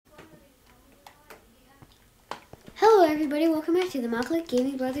everybody, welcome back to the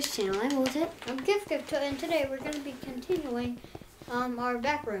Minecraft-Gaming Brothers channel. I'm Woltet. I'm Gift, and today we're going to be continuing our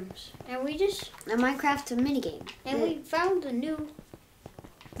Backrooms. And we just... A Minecraft-Minigame. And we found the new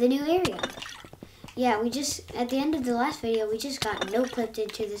area. Yeah, we just, at the end of the last video, we just got no-clipped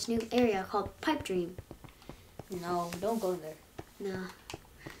into this new area called Pipe Dream. No, don't go there. No.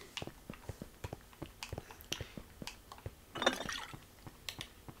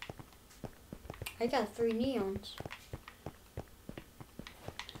 I got 3 neons.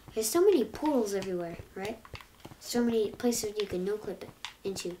 There's so many portals everywhere, right? So many places you can no-clip it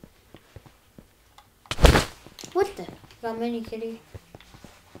into. What the? Got mini kitty.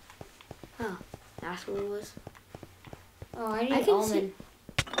 Oh, that's what it was. Oh, I need almond.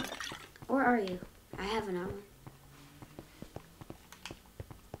 Where are you? I have an almond.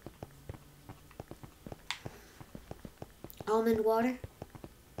 Almond water?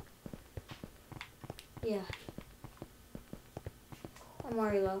 Yeah. I'm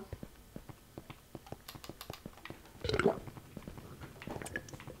already low.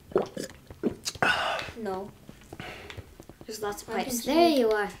 No. There's lots of pipes. There you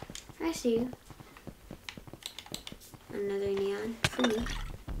are. I see you. Another neon for me.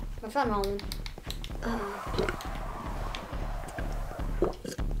 I found almond.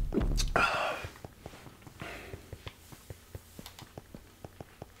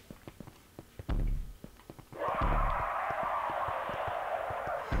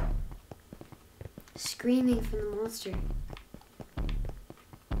 Screaming from the monster.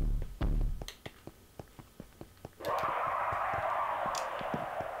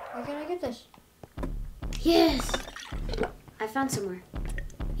 Where can I get this? Yes! I found somewhere.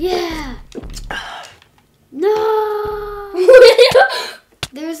 Yeah! No!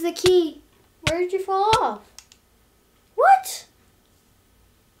 There's the key. Where did you fall off? What?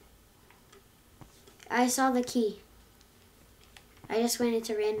 I saw the key. I just went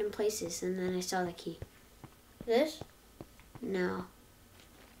into random places and then I saw the key. This? No.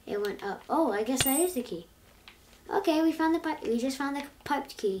 It went up. Oh, I guess that is the key. Okay, we found the pipe. We just found the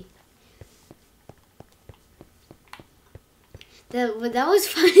piped key. That was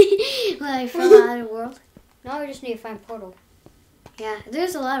funny when I fell out of the world. Now we just need to find portal. Yeah,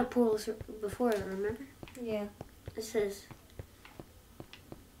 there's a lot of portals before, remember? Yeah. This is...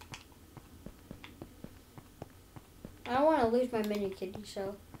 I don't want to lose my mini kitty,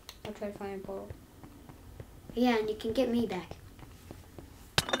 so I'll try to find a portal. Yeah, and you can get me back.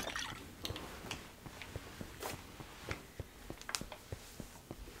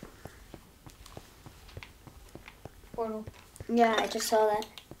 Portal. Yeah, I just saw that.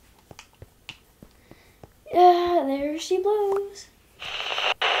 Yeah, there she blows.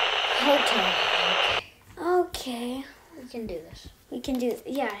 Okay. Okay. We can do this. We can do...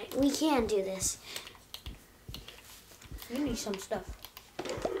 Yeah, we can do this. You need some stuff.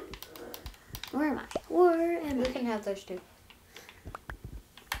 Where am I? Where am You I? can have those too.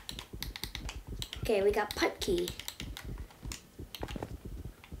 Okay, we got pipe key.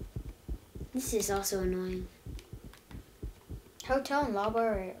 This is also annoying. Hotel and lava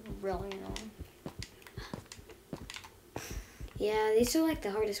are really annoying. Yeah, these are like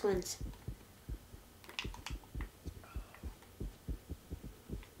the hardest ones.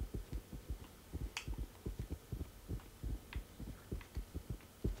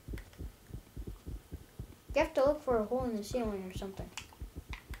 You have to look for a hole in the ceiling or something.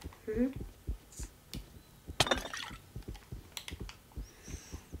 Mhm.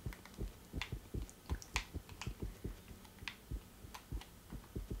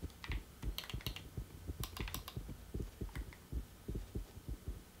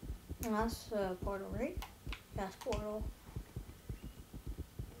 And that's a portal, right? That's portal.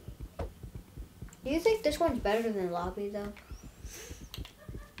 Do you think this one's better than the lobby, though?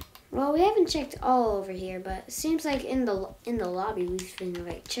 Well, we haven't checked all over here, but it seems like in the lobby we've been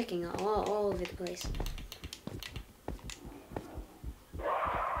like checking all over the place.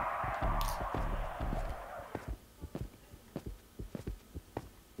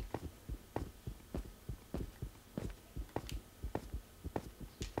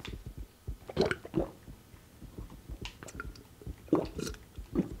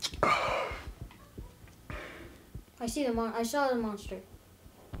 I saw the monster.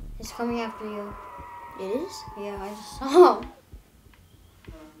 It's coming after you. It is? Yeah, I just saw him.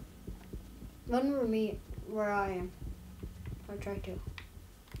 Run with me where I am. I'll try to.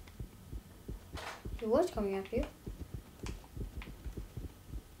 He was coming after you.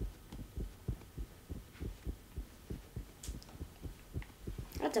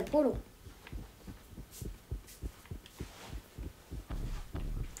 That's a portal.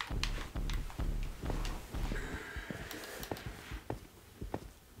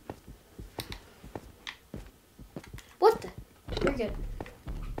 it.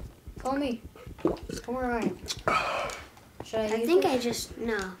 Follow me. Come where I am. Should I use think it? I just,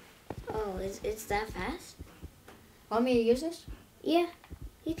 no. Oh, it's that fast? Want me to use this? Yeah,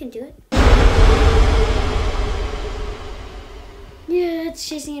 you can do it. Yeah, it's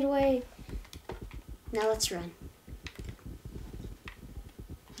chasing it away. Now let's run.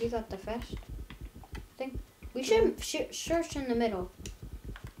 You got the fast thing? We should search in the middle.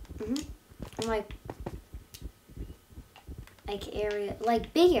 Like area,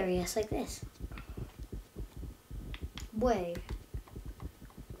 like big areas like this. Way.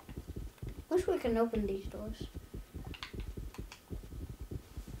 Wish we can open these doors.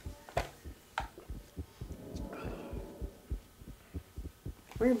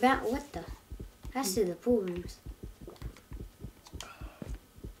 We're about, what the? That's through the pool rooms.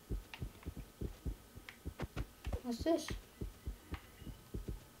 What's this?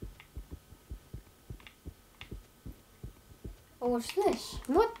 Oh, what's this?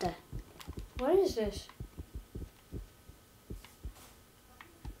 What the? What is this?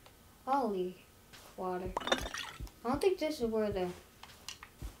 Holy water. I don't think this is where the...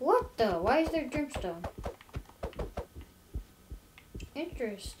 What the? Why is there brimstone?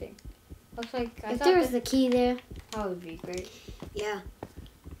 Interesting. Looks like I If thought there was the key there. that would be great. Yeah.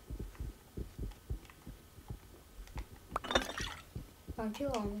 Found 2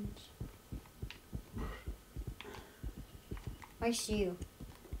 almonds. I see you.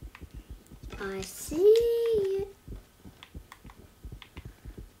 I see it.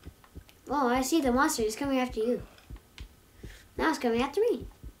 Oh, I see the monster. It's coming after you. Now it's coming after me.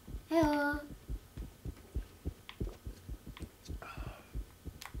 Hello.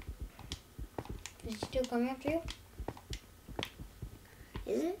 Is it still coming after you?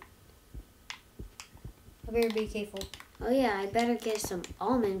 Is it? I better be careful. Oh yeah, I better get some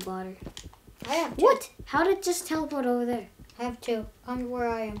almond water. I have 2. What? How did it just teleport over there? I have 2. Come where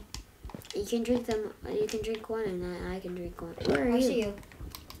I am. You can drink them. You can drink one, and I can drink one. Where are you? I see you.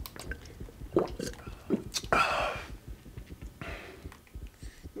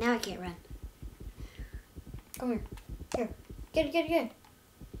 Now I can't run. Come here. Here. Get it.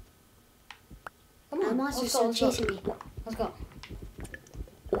 Come The on. monster's Let's still go. chasing me. Let's go.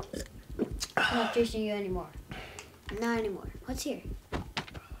 I'm not chasing you anymore. Not anymore. What's here?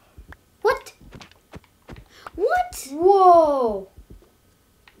 What? What? Whoa!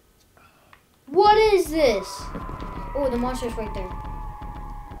 What is this? Oh, the monster's right there.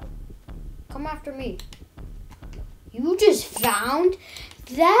 Come after me. You just found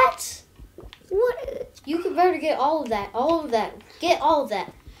that? What? You could better get all of that. All of that. Get all of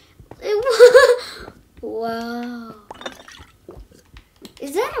that. Wow.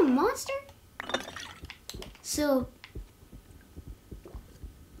 Is that a monster? So,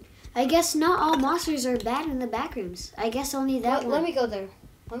 I guess not all monsters are bad in the backrooms. I guess only that one. Let me go there.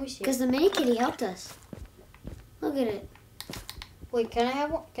 Let me see. Because the mini kitty helped us. Look at it. Wait, can I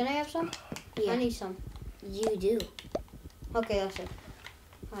have one? Can I have some? Yeah. I need some. You do. Okay, that's it.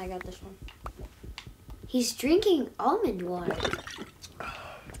 I got this one. He's drinking almond water.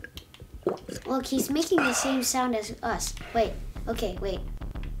 Look, he's making the same sound as us. Wait. Okay, wait.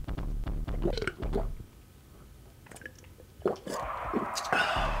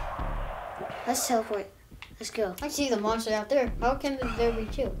 Let's teleport. Let's go. I see the monster out there. How can there be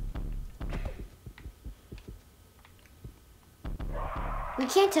 2? We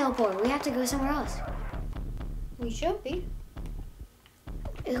can't teleport. We have to go somewhere else. We should be.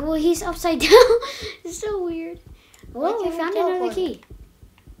 Well, he's upside down. It's so weird. Well, we can't we found another teleport? key.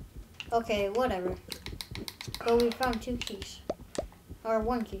 Okay, whatever. But we found 2 keys. Or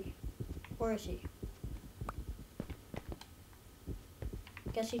 1 key. Where is he?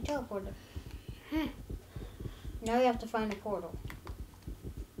 Guess he teleported. Huh. Now we have to find a portal.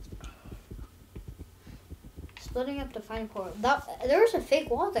 Splitting up to find a portal. There was a fake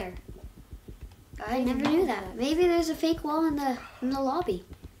wall there. I never knew that. Maybe there's a fake wall in the lobby.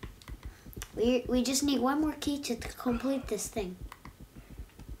 We just need one more key to complete this thing.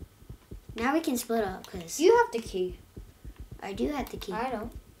 Now we can split up because You have the key. I do have the key. I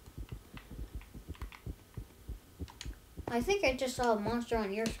don't. I think I just saw a monster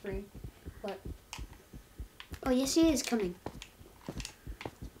on your screen. Oh, yes, he is coming.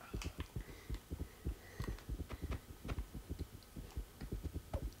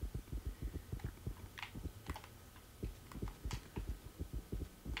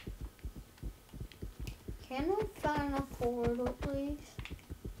 Can I find a portal, please?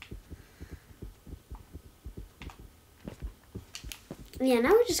 Yeah,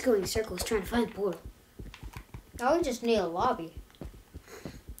 now we're just going in circles trying to find the portal. I would just need a lobby.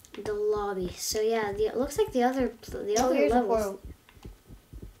 The lobby. So yeah, it looks like the other Here's a levels. portal.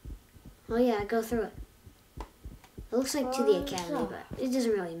 Oh yeah, go through it. It looks like to the What's academy, up? but it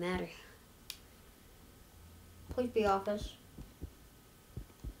doesn't really matter. Please be office.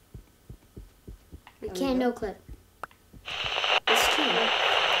 We There we can't go. no clip. It's true.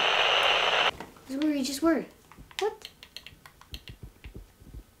 This is where we just were. What?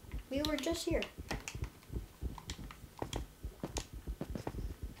 We were just here.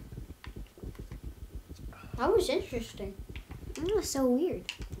 That was interesting. Oh, so weird.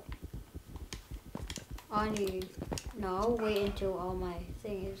 I need. No, I'll wait until all my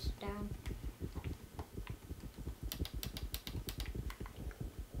thing is down.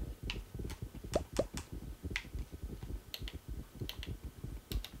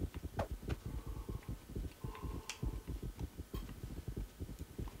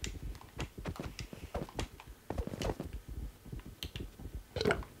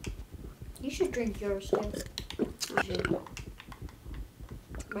 You should drink yours too. Okay.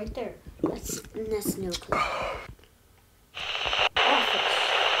 Right there. That's no clip. Office.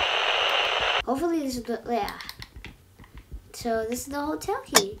 Hopefully this is the, yeah. So this is the hotel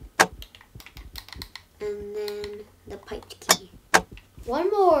key. And then the piped key. One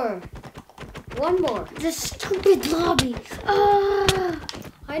more. One more. The stupid lobby. Ah!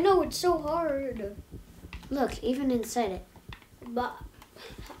 I know it's so hard. Look, even inside it. But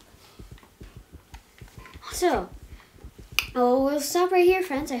So, we'll stop right here,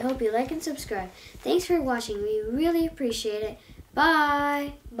 friends. I hope you like and subscribe. Thanks for watching. We really appreciate it.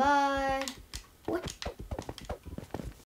 Bye. bye. What?